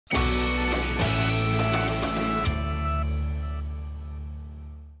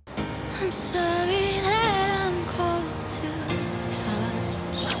I'm sorry that I'm cold to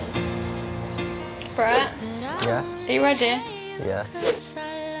touch. Brett? Yeah? Are you ready? Yeah.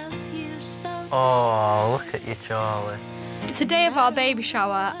 Oh, look at you, Charlie. It's the day of our baby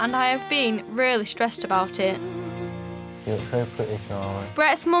shower and I have been really stressed about it. You look so pretty, Charlie.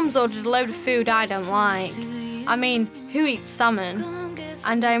 Brett's mum's ordered a load of food I don't like. I mean, who eats salmon?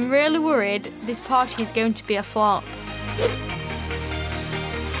 And I'm really worried this party is going to be a flop.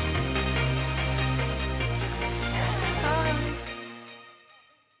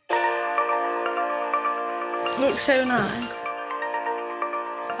 Looks so nice.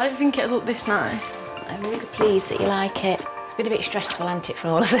 I didn't think it'd look this nice. I'm really pleased that you like it. It's been a bit stressful, hasn't it, for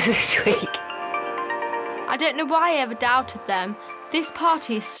all of us this week? I don't know why I ever doubted them. This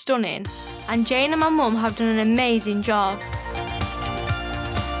party is stunning, and Jane and my mum have done an amazing job.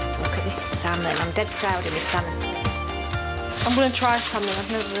 Look at this salmon. I'm dead proud of this salmon. I'm going to try salmon.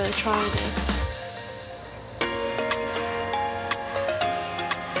 I've never really tried it.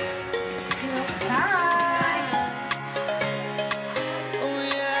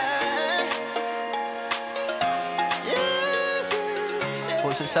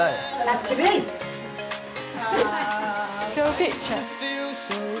 What's it say? Glad to be. Show a picture.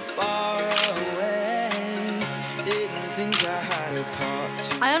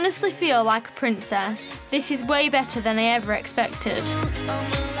 I honestly feel like a princess. This is way better than I ever expected.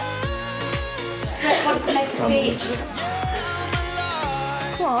 Brett wants to make a speech.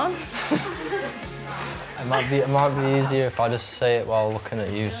 Come on. It might be easier if I just say it while looking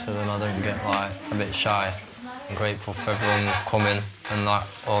at you, so then I don't get like a bit shy. I'm grateful for everyone coming and like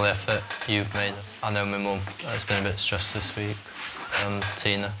all the effort you've made. I know my mum has been a bit stressed this week, and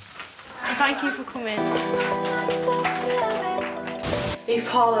Tina. Thank you for coming. If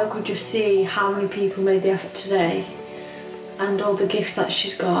Harlow could just see how many people made the effort today and all the gifts that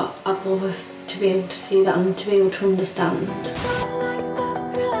she's got, I'd love her to be able to see that and to be able to understand.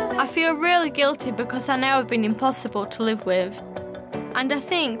 I feel really guilty because I know I've been impossible to live with. And I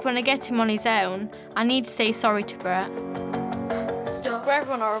think when I get him on his own, I need to say sorry to Brett. We're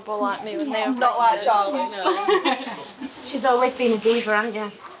everyone horrible like me when they are. Not like Charlie, no. She's always been a diva, haven't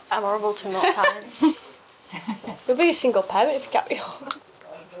you? I'm horrible to him all the time. You'll be a single parent if you carry on.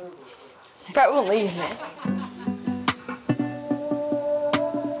 Brett won't leave me.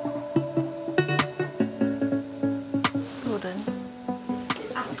 Wouldn't.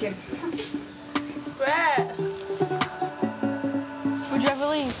 Ask him. Brett! Would you ever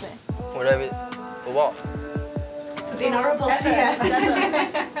leave me? Whatever. For what? Being horrible to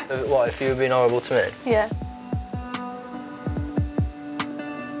you. What, if you were being horrible to me? Yeah.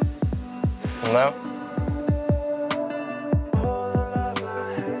 No?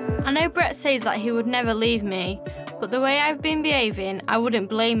 I know Brett says that he would never leave me, but the way I've been behaving, I wouldn't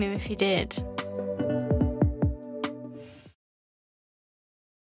blame him if he did.